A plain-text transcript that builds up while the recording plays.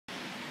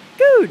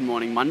Good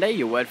morning, Monday.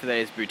 Your word for the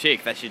day is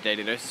boutique. That's your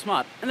daily dose of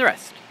smart. And the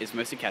rest is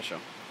mostly casual.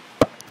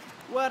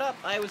 Word up.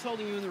 I was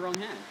holding you in the wrong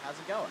hand. How's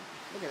it going?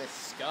 Look at this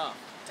scarf.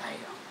 Damn.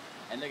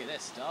 And look at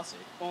this, Darcy.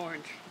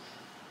 Orange.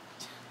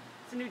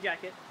 It's a new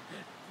jacket.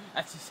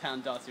 That's the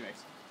sound Darcy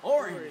makes.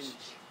 Orange.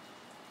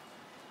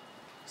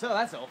 So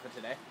that's all for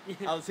today.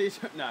 Yeah. I'll see you.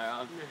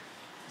 No.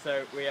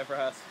 So we have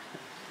rehearsal.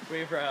 We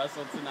have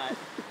rehearsal tonight.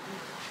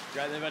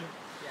 Right there, bud?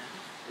 Yeah.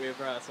 We have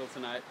rehearsal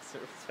tonight. So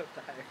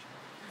tired.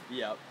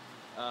 Yep.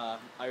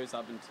 I was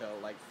up until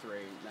like 3,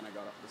 then I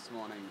got up this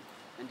morning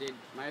and did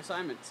my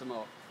assignment some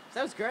more. So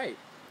that was great.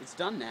 It's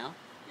done now.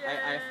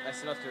 I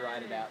still have to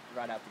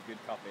write out the good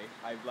copy.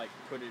 I've like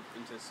put it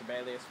into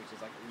Sibelius, which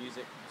is like a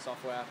music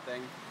software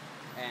thing,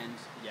 and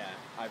yeah,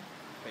 I've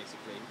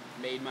basically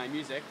made my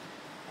music,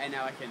 and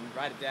now I can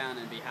write it down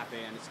and be happy,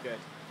 and it's good.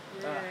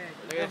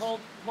 Yeah. Hold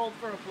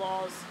for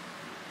applause.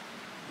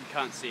 You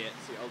can't see it.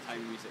 See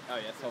old-timey music. Oh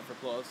yes, hold for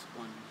applause.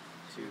 1,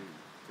 2,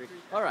 3.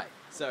 All right.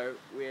 So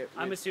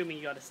I'm assuming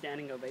you got a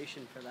standing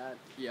ovation for that.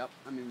 Yep.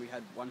 I mean, we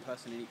had one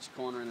person in each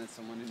corner and then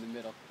someone in the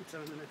middle. The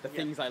yeah.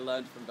 things I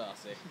learned from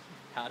Darcy.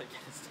 How to get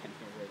a standing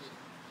ovation.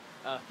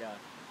 Oh god.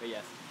 But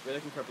yes, we're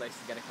looking for a place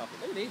to get a coffee.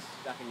 Look at these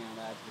stacking on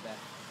there with their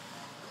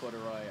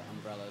corduroy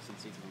umbrellas and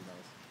seating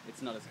umbrellas.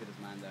 It's not as good as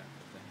mine though.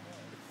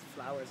 It's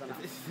flowers on it.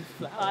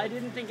 Flowers. I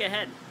didn't think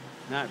ahead.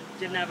 No.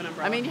 Didn't have an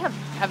umbrella. I mean, you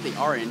have the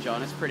orange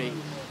on. It's pretty.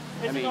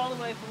 This is all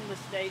the way from the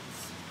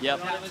States. Yep.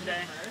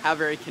 Today. How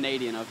very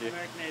Canadian of you.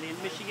 Very Canadian.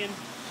 Michigan.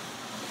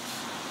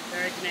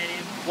 Very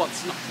Canadian.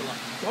 What's not to like?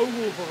 Go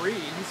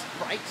Wolverines,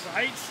 right?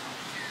 Right?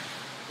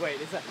 Wait,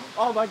 is that?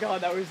 Oh my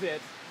god, that was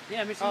it.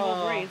 Yeah, Michigan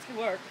Wolverines. Good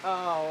work. Oh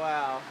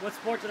wow. What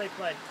sport do they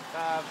play?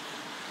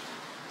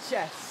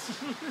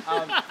 Chess.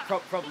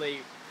 Probably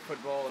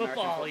football. American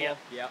football.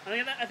 Yeah.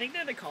 I think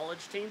they're the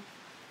college team.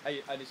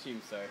 I'd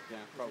assume so. Yeah,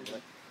 probably.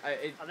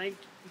 I think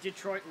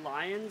Detroit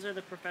Lions are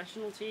the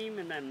professional team,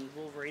 and then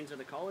Wolverines are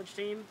the college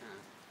team.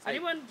 Do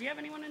you have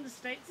anyone in the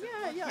States?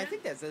 Yeah. I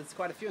think there's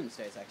quite a few in the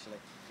States actually.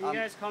 Can you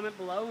guys comment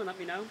below and let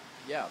me know?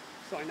 Yeah.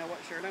 So I know what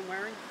shirt I'm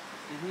wearing.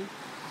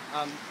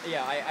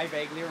 Yeah, I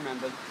vaguely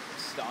remember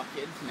Star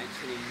Kids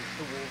mentioning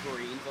the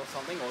Wolverines or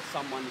something, or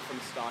someone from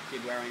Star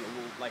Kid wearing a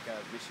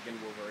Michigan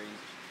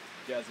Wolverines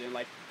jersey, and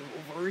like, the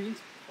Wolverines?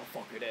 Oh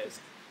fuck it is.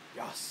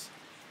 Yes.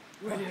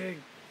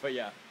 Winning. But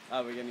yeah,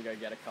 we're gonna go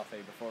get a coffee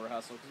before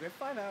rehearsal because we have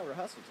 5-hour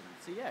rehearsal tonight.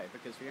 So yeah,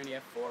 because we only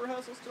have 4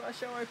 rehearsals till our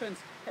show opens.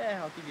 Hey,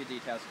 I'll give you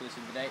details closer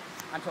to the date.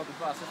 I'm talking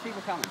fast. There's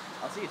people coming.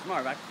 I'll see you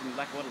tomorrow back in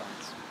Black Water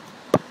Lines.